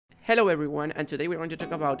Hello everyone, and today we're going to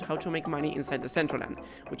talk about how to make money inside Decentraland,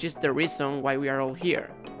 which is the reason why we are all here,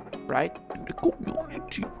 right? In the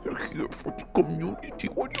community, we're here for the community.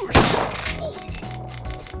 What do you say?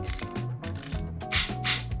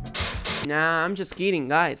 Nah, I'm just kidding,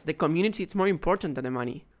 guys. The community is more important than the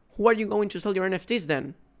money. Who are you going to sell your NFTs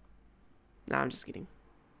then? Nah, I'm just kidding.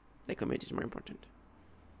 The community is more important.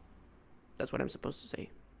 That's what I'm supposed to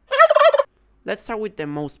say. Let's start with the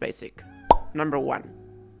most basic. Number 1.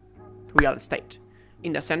 Real estate.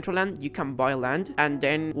 In Decentraland, you can buy land and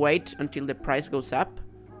then wait until the price goes up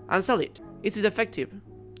and sell it. Is it effective?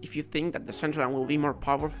 If you think that Decentraland will be more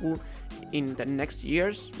powerful in the next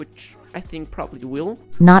years, which I think probably will.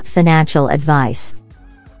 Not financial advice.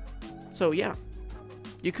 So yeah,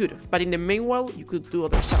 you could. But in the meanwhile, you could do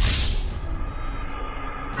other stuff.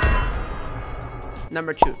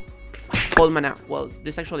 Number 2. Hold mana. Well,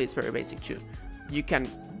 this actually is very basic too. You can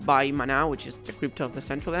buy mana, which is the crypto of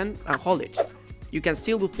Decentraland, and hold it. You can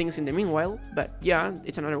still do things in the meanwhile, but yeah,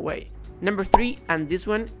 it's another way. Number 3, and this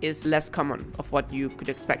one is less common of what you could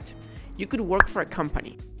expect. You could work for a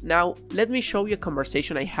company. Now, let me show you a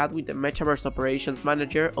conversation I had with the Metaverse Operations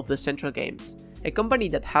Manager of Decentraland Games, a company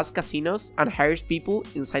that has casinos and hires people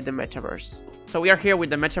inside the Metaverse. So we are here with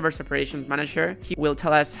the Metaverse Operations Manager. He will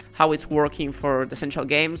tell us how it's working for Decentraland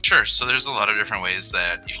Games. Sure, so there's a lot of different ways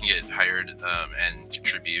that you can get hired and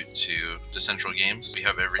contribute to Decentraland Games. We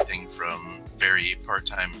have everything from very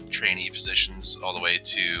part-time trainee positions all the way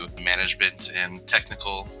to management and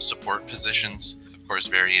technical support positions. Of course,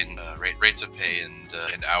 varying rates of pay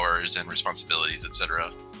and hours and responsibilities,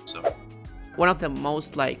 etc. So. One of the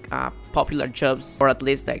most popular jobs, or at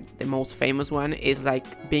least the most famous one, is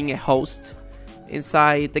being a host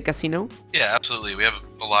inside the casino. Yeah, absolutely. We have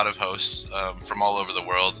a lot of hosts from all over the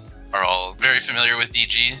world, are all very familiar with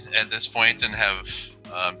DG at this point and have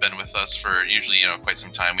been with us for usually quite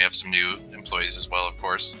some time. We have some new employees as well, of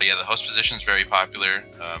course. But yeah, the host position is very popular.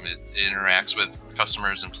 It interacts with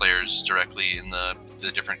customers and players directly in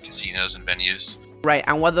the different casinos and venues. Right,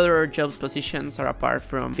 and what other jobs positions are apart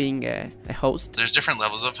from being a host? There's different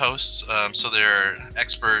levels of hosts. So there are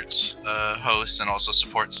expert hosts and also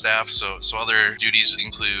support staff. So other duties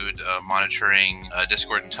include monitoring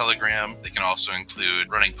Discord and Telegram. They can also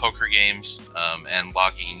include running poker games and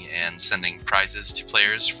logging and sending prizes to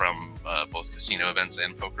players from both casino events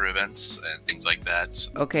and poker events and things like that.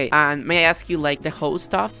 Okay, and may I ask you, the host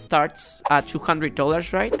stuff starts at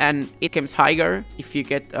 $200, right? And it becomes higher if you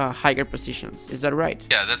get higher positions. Is that right?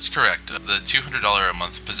 Yeah, that's correct. The $200 a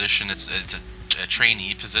month position, it's a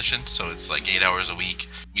trainee position, so it's 8 hours a week.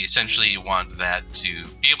 We essentially want that to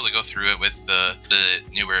be able to go through it with the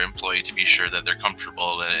newer employee to be sure that they're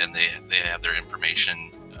comfortable and they have their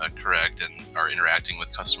information correct and are interacting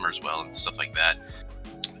with customers well and stuff like that.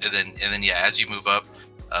 And then yeah, as you move up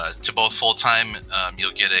to both full-time,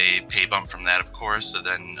 you'll get a pay bump from that, of course. And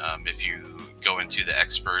then if you go into the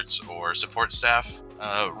experts or support staff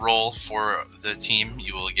role for the team,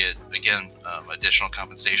 you will get, again, additional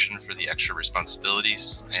compensation for the extra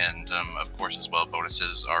responsibilities, and of course as well,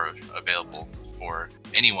 bonuses are available for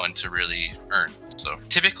anyone to really earn. So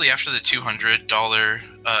typically after the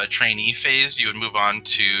 $200 trainee phase, you would move on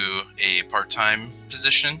to a part-time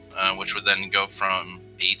position, which would then go from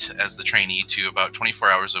 8 as the trainee to about 24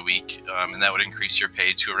 hours a week, and that would increase your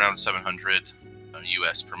pay to around $700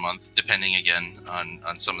 US per month, depending again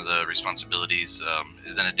on some of the responsibilities.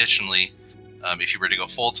 Then additionally, if you were to go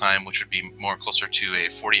full-time, which would be more closer to a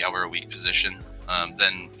 40-hour a week position,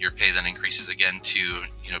 then your pay then increases again to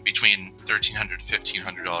between $1,300 to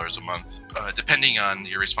 $1,500 a month, depending on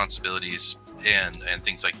your responsibilities and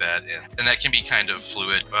things like that. And that can be kind of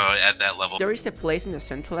fluid at that level. There is a place in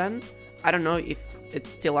Decentraland, I don't know if it's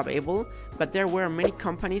still available, but there were many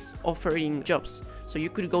companies offering jobs, so you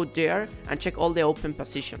could go there and check all the open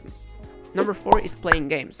positions. Number 4 is playing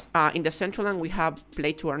games. In Decentraland we have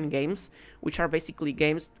play to earn games, which are basically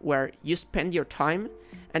games where you spend your time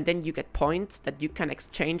and then you get points that you can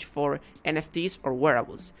exchange for NFTs or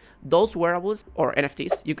wearables. Those wearables or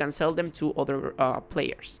NFTs, you can sell them to other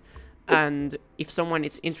players. And if someone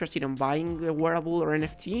is interested in buying a wearable or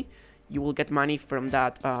NFT, you will get money from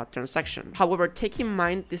that transaction. However, take in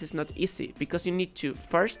mind this is not easy, because you need to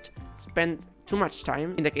first spend too much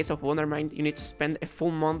time. In the case of Wondermind, you need to spend a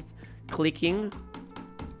full month clicking,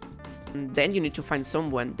 and then you need to find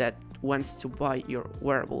someone that wants to buy your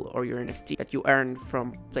wearable or your NFT that you earn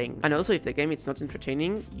from playing. And also, if the game is not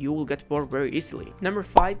entertaining, you will get bored very easily. Number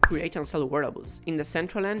 5, create and sell wearables. In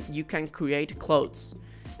Decentraland, you can create clothes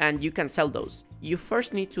and you can sell those. You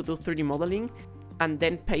first need to do 3D modeling and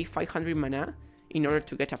then pay 500 mana in order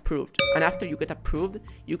to get approved. And after you get approved,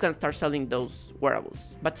 you can start selling those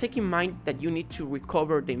wearables. But take in mind that you need to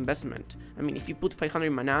recover the investment. I mean, if you put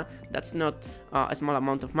 500 mana, that's not a small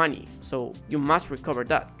amount of money. So you must recover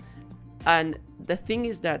that. And the thing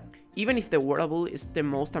is that even if the wearable is the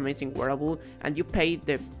most amazing wearable and you pay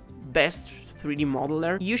the best 3D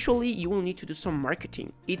modeler, usually you will need to do some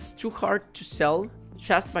marketing. It's too hard to sell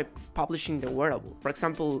just by publishing the wearable. For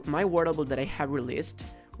example, my wearable that I have released,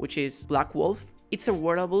 which is Black Wolf, it's a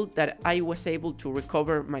wearable that I was able to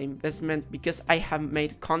recover my investment because I have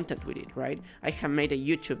made content with it, right? I have made a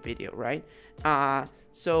YouTube video, right?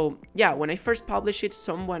 So yeah, when I first published it,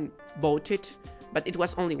 someone bought it, but it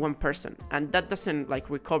was only one person, and that doesn't like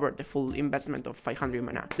recover the full investment of 500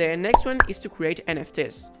 mana. The next one is to create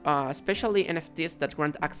NFTs, especially NFTs that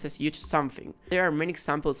grant access you to something. There are many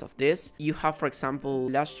examples of this. You have, for example,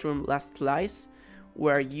 Last Room, Last Slice,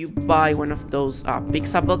 where you buy one of those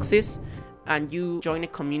pizza boxes and you join a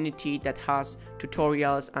community that has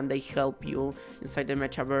tutorials and they help you inside the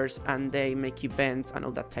metaverse and they make events and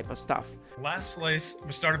all that type of stuff. Last Slice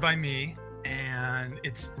was started by me, and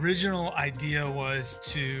its original idea was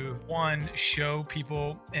to, one, show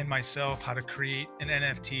people and myself how to create an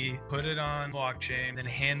NFT, put it on blockchain, then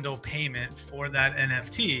handle payment for that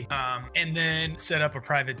NFT, and then set up a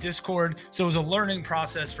private Discord. So it was a learning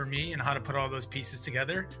process for me and how to put all those pieces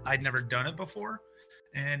together. I'd never done it before.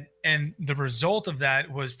 And the result of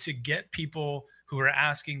that was to get people who are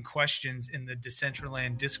asking questions in the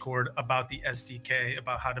Decentraland Discord about the SDK,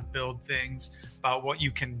 about how to build things, about what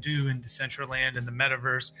you can do in Decentraland and the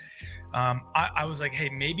metaverse. I was like, hey,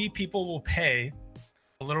 maybe people will pay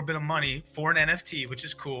a little bit of money for an NFT, which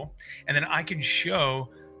is cool. And then I can show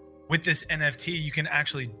with this NFT, you can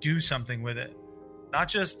actually do something with it. Not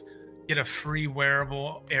just get a free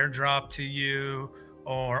wearable airdrop to you,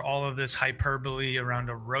 or all of this hyperbole around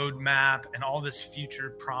a roadmap and all this future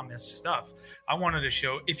promise stuff. I wanted to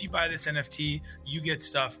show, if you buy this NFT, you get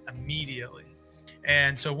stuff immediately.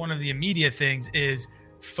 And so one of the immediate things is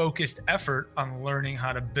focused effort on learning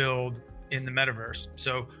how to build in the metaverse.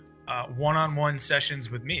 So one-on-one sessions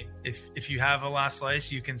with me. If you have a Last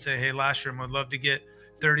Slice, you can say, hey, Lashroom, would love to get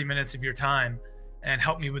 30 minutes of your time and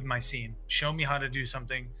help me with my scene. Show me how to do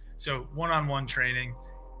something. So one-on-one training.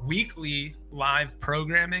 Weekly live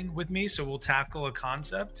programming with me. So we'll tackle a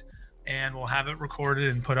concept and we'll have it recorded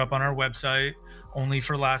and put up on our website only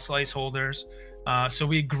for Last Slice holders. So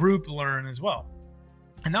we group learn as well.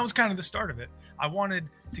 And that was kind of the start of it. I wanted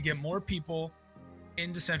to get more people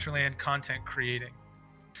in Decentraland content creating.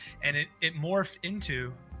 And it morphed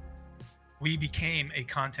into, we became a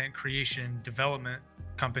content creation development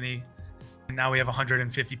company. And now we have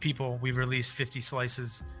 150 people. We release 50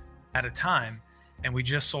 slices at a time. And we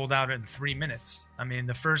just sold out in 3 minutes. I mean,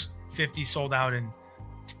 the first 50 sold out in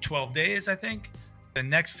 12 days, I think. The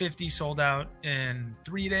next 50 sold out in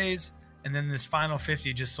 3 days. And then this final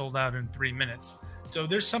 50 just sold out in 3 minutes. So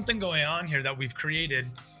there's something going on here that we've created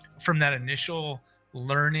from that initial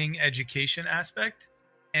learning education aspect.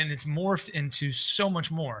 And it's morphed into so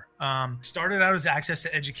much more. Started out as access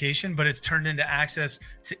to education, but it's turned into access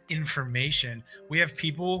to information. We have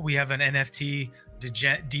people, we have an NFT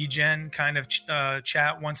degen kind of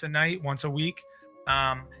chat once a night, once a week.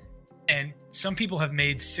 And some people have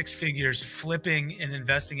made 6 figures flipping and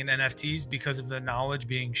investing in NFTs because of the knowledge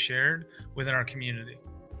being shared within our community.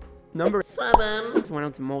 Number 7, one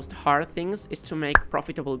of the most hard things is to make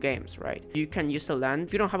profitable games, right? You can use a land.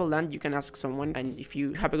 If you don't have a land, you can ask someone, and if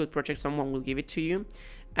you have a good project, someone will give it to you.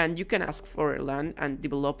 And you can ask for a land and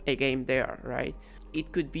develop a game there, right?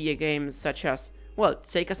 It could be a game such as, well,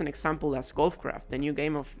 take as an example as Golfcraft, the new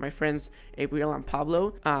game of my friends April and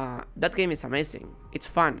Pablo. That game is amazing. It's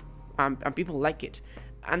fun, and people like it.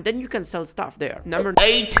 And then you can sell stuff there. Number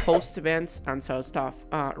 8, host events and sell stuff.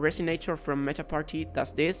 Resonator from Meta Party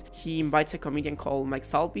does this. He invites a comedian called Mike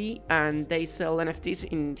Salby, and they sell NFTs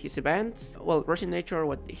in his events. Well, Resonator,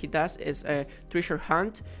 what he does is a treasure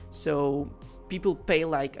hunt. So people pay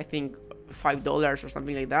like, I think, $5 or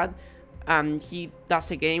something like that. And he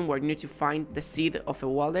does a game where you need to find the seed of a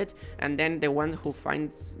wallet, and then the one who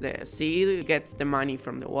finds the seed gets the money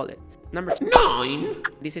from the wallet. Number 9,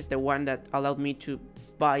 this is the one that allowed me to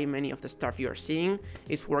buy many of the stuff you are seeing,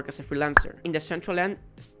 is work as a freelancer. In Decentraland,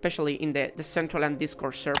 especially in the Decentraland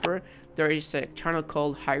Discord server, there is a channel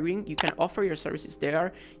called Hiring. You can offer your services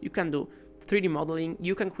there. You can do 3D modeling,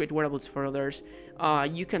 you can create wearables for others,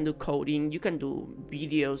 you can do coding, you can do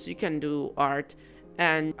videos, you can do art.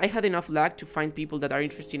 And I had enough luck to find people that are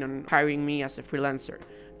interested in hiring me as a freelancer.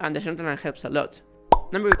 And Decentraland helps a lot.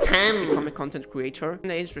 Number 10, become a content creator.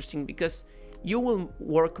 And it's interesting because you will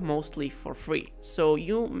work mostly for free. So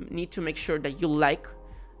you need to make sure that you like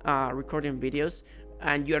recording videos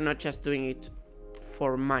and you're not just doing it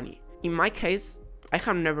for money. In my case, I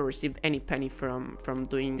have never received any penny from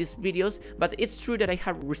doing these videos, but it's true that I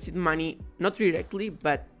have received money, not directly,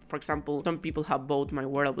 but for example, some people have bought my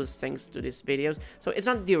wearables thanks to these videos. So it's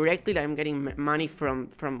not directly that I'm getting money from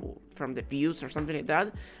the views or something like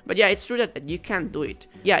that. But yeah, it's true that you can do it.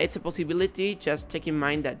 Yeah, it's a possibility. Just take in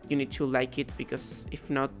mind that you need to like it, because if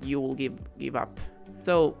not, you will give up.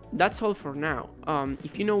 So that's all for now.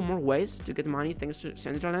 If you know more ways to get money thanks to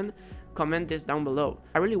Decentraland, comment this down below.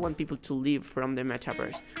 I really want people to live from the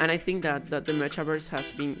metaverse, and I think that the metaverse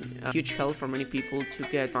has been a huge help for many people to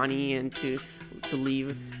get money and to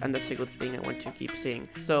live, and that's a good thing I want to keep saying.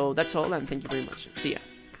 So that's all, and thank you very much. See ya.